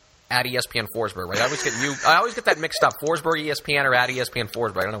at ESPN Forsberg, right? I always get that mixed up. Forsberg ESPN or at ESPN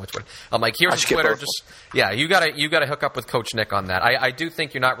Forsberg. I don't know which one. I'm like, here's Twitter. You gotta hook up with Coach Nick on that. I do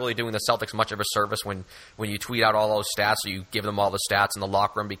think you're not really doing the Celtics much of a service when you tweet out all those stats, or you give them all the stats in the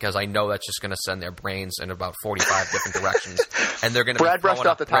locker room, because I know that's just going to send their brains in about 45 different directions, and they're going to be throwing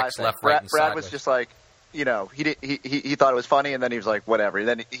up bricks left, right, and Brad sideways. Was just like, he thought it was funny, and then he was like, whatever.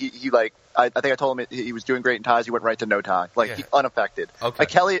 Then he I think I told him he was doing great in ties. He went right to no tie, he unaffected. Okay. Like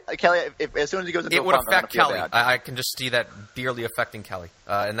Kelly, as soon as he goes into it would affect Kelly. I can just see that dearly affecting Kelly.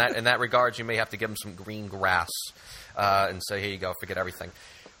 In that regards, you may have to give him some green grass and say, here you go, forget everything.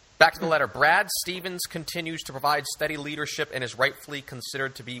 Back to the letter. Brad Stevens continues to provide steady leadership and is rightfully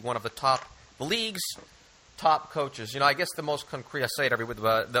considered to be one of the league's top coaches. I guess the most concrete, I say it every week,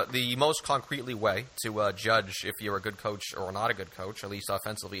 the most concretely way to judge if you're a good coach or not a good coach, at least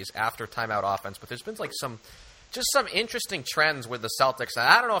offensively, is after timeout offense. But there's been some interesting trends with the Celtics. And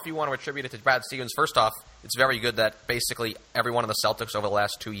I don't know if you want to attribute it to Brad Stevens. First off, it's very good that basically every one of the Celtics over the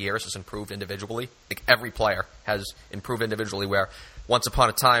last 2 years has improved individually. Like every player has improved individually, where once upon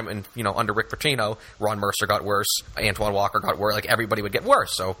a time, and under Rick Pitino, Ron Mercer got worse, Antoine Walker got worse. Like everybody would get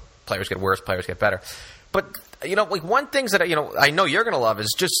worse. So players get worse, players get better. But, one things that, I know you're going to love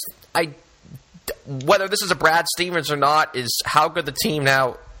is just, whether this is a Brad Stevens or not, is how good the team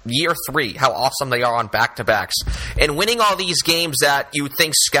now, year 3, how awesome they are on back-to-backs. And winning all these games that you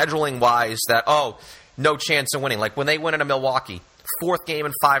think scheduling-wise that, no chance of winning. Like when they win in Milwaukee, 4th game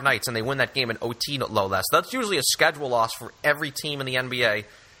in 5 nights, and they win that game in OT no less. That's usually a schedule loss for every team in the NBA.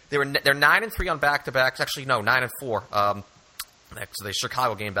 They're 9-3 on back-to-backs. Actually, no, 9-4. The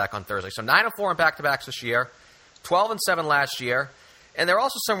Chicago game back on Thursday. So 9-4 on back-to-backs this year, 12-7 last year. And there are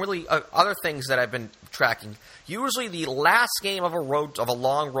also some really other things that I've been tracking. Usually the last game of a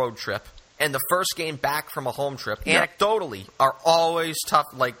long road trip and the first game back from a home trip, anecdotally, are always tough.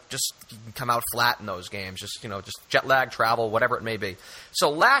 Like, just you can come out flat in those games. Just jet lag, travel, whatever it may be. So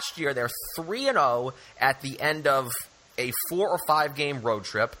last year they're 3-0 at the end of a 4 or 5 game road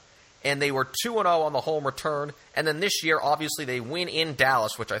trip. And they were 2-0 on the home return. And then this year, obviously, they win in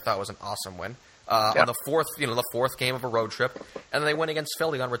Dallas, which I thought was an awesome win, on the fourth game of a road trip. And then they win against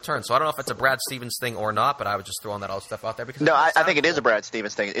Philly on return. So I don't know if it's a Brad Stevens thing or not, but I was just throwing that all stuff out there. Because I think it is a Brad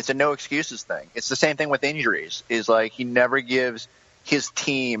Stevens thing. It's a no excuses thing. It's the same thing with injuries. Is like he never gives his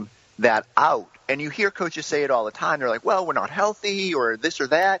team that out. And you hear coaches say it all the time. They're like, well, we're not healthy or this or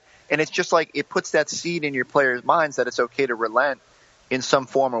that. And it's just like it puts that seed in your players' minds that it's okay to relent in some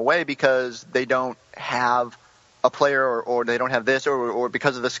form or way because they don't have a player or they don't have this or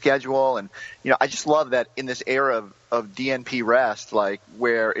because of the schedule. And, I just love that in this era of DNP rest, like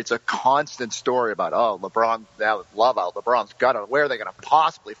where it's a constant story about, LeBron, love out. LeBron's got to, where are they going to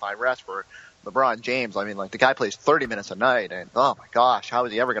possibly find rest for LeBron James? I mean, like the guy plays 30 minutes a night and oh my gosh, how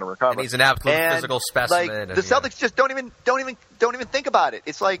is he ever going to recover? And he's an absolute physical specimen. Like, the Celtics just don't even think about it.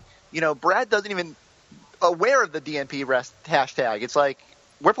 It's like, Brad doesn't even aware of the DNP rest hashtag. It's like,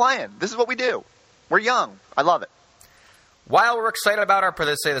 we're playing. This is what we do. We're young. I love it. While we're excited about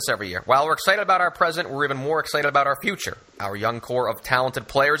they say this every year. While we're excited about our present, we're even more excited about our future. Our young core of talented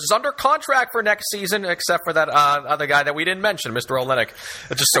players is under contract for next season, except for that other guy that we didn't mention, Mr. Olenek.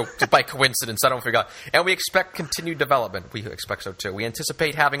 Just so by coincidence, I don't forget. And we expect continued development. We expect so too. We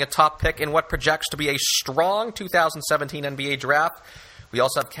anticipate having a top pick in what projects to be a strong 2017 NBA draft. We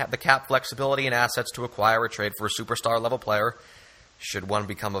also have the cap flexibility and assets to acquire or trade for a superstar-level player, should one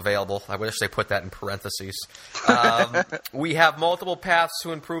become available. I wish they put that in parentheses. We have multiple paths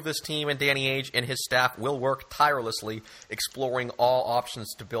to improve this team, and Danny Ainge and his staff will work tirelessly, exploring all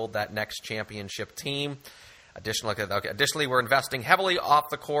options to build that next championship team. Additionally, we're investing heavily off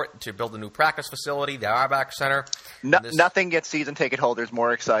the court to build a new practice facility, the Auerbach Center. Nothing gets season ticket holders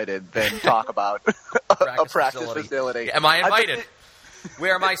more excited than talk about a practice facility. Am I invited?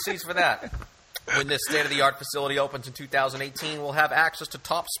 Where are my seats for that? When this state-of-the-art facility opens in 2018, we'll have access to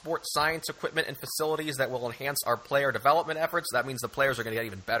top sports science equipment and facilities that will enhance our player development efforts. That means the players are going to get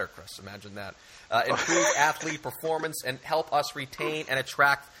even better, Chris. Imagine that. Improve athlete performance and help us retain and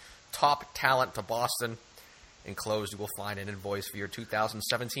attract top talent to Boston. Enclosed, you will find an invoice for your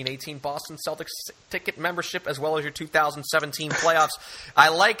 2017-18 Boston Celtics ticket membership as well as your 2017 playoffs. I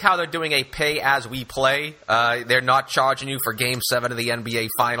like how they're doing a pay-as-we-play. They're not charging you for Game 7 of the NBA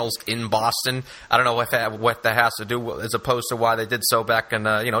Finals in Boston. I don't know what that has to do as opposed to why they did so back in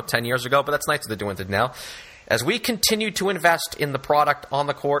 10 years ago, but that's nice that they're doing it now. As we continue to invest in the product on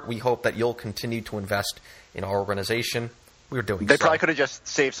the court, we hope that you'll continue to invest in our organization. They probably could have just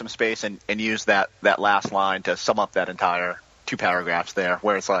saved some space and used that last line to sum up that entire 2 paragraphs there,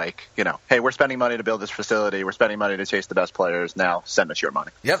 where it's like, hey, we're spending money to build this facility. We're spending money to chase the best players. Now send us your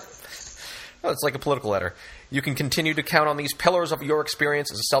money. Yep. Oh, it's like a political letter. You can continue to count on these pillars of your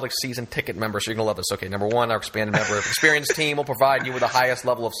experience as a Celtics season ticket member, so you're going to love this. Okay, number one, our expanded member experience team will provide you with the highest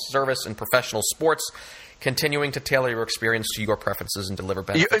level of service in professional sports, continuing to tailor your experience to your preferences and deliver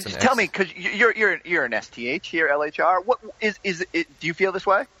benefits. Tell me, because you're an STH here, LHR. What is it? Do you feel this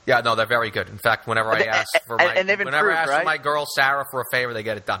way? Yeah, no, they're very good. In fact, whenever I ask for my girl Sarah for a favor, they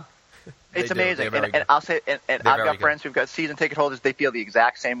get it done. It's amazing, and I'll say, and I've got friends who've got season ticket holders. They feel the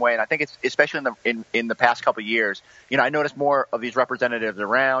exact same way, and I think it's especially in the past couple of years. You know, I noticed more of these representatives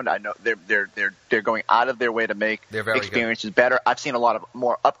around. I know they're going out of their way to make experiences better. I've seen a lot of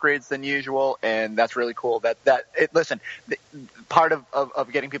more upgrades than usual, and that's really cool. Listen, part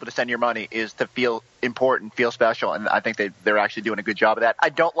of getting people to send your money is to feel important, feel special, and I think they're actually doing a good job of that. I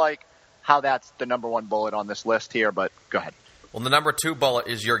don't like how that's the number one bullet on this list here, but go ahead. Well, the number two bullet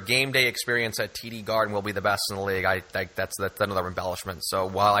is your game day experience at TD Garden will be the best in the league. I think that's another embellishment. So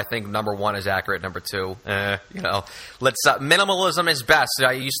while I think number one is accurate, number two, let's minimalism is best.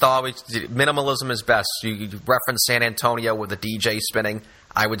 I used to always minimalism is best. You reference San Antonio with the DJ spinning.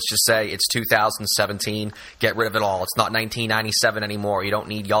 I would just say it's 2017. Get rid of it all. It's not 1997 anymore. You don't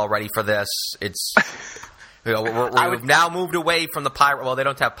need y'all ready for this. It's. We've now moved away from the pyro. Well, they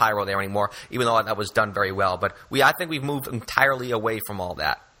don't have pyro there anymore, even though that was done very well. But I think we've moved entirely away from all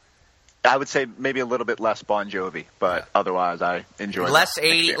that. I would say maybe a little bit less Bon Jovi, but otherwise I enjoy less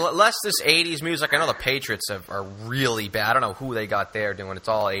this 80s music. I know the Patriots are really bad. I don't know who they got there doing. It's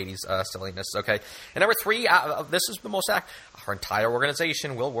all 80s silliness. Okay, and number three, this is the most our entire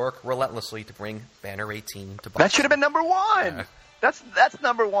organization will work relentlessly to bring Banner 18 to Boston. That should have been number one. That's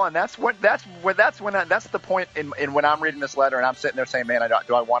number one. That's the point in when I'm reading this letter and I'm sitting there saying, man,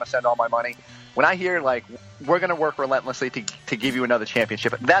 do I want to send all my money? When I hear like we're going to work relentlessly to give you another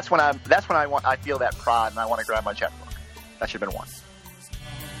championship, that's when I feel that pride and I want to grab my checkbook. That should have been one.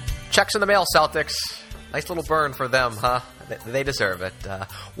 Checks in the mail, Celtics. Nice little burn for them, huh? They deserve it.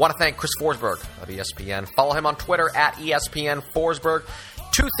 Want to thank Chris Forsberg of ESPN. Follow him on Twitter at ESPN Forsberg.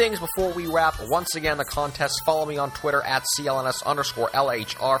 Two things before we wrap. Once again, the contest. Follow me on Twitter at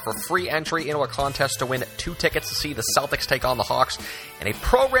CLNS_LHR for free entry into a contest to win 2 tickets to see the Celtics take on the Hawks. And a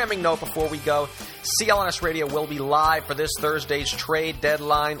programming note before we go. CLNS Radio will be live for this Thursday's trade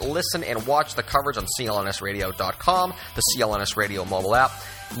deadline. Listen and watch the coverage on CLNSradio.com, the CLNS Radio mobile app.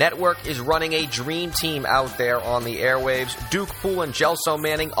 Network is running a dream team out there on the airwaves. Duke Poole and Gelso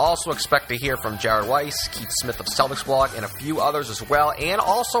Manning. Also expect to hear from Jared Weiss, Keith Smith of Celtics Blog, and a few others as well. And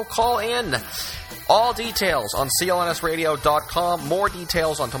also call in. All details on CLNSradio.com. More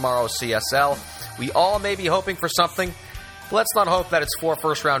details on tomorrow's CSL. We all may be hoping for something. Let's not hope that it's 4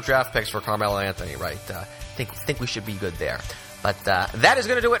 first-round draft picks for Carmelo Anthony, right? Think we should be good there. But that is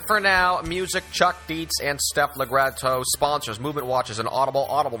going to do it for now. Music, Chuck Dietz and Steph Legrato. Sponsors, Movement Watches and Audible.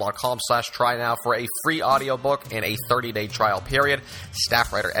 Audible.com/try now for a free audiobook and a 30-day trial period.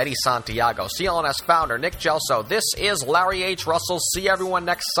 Staff writer Eddie Santiago. CLNS founder Nick Gelso. This is Larry H. Russell. See everyone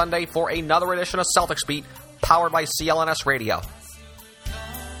next Sunday for another edition of Celtics Beat, powered by CLNS Radio.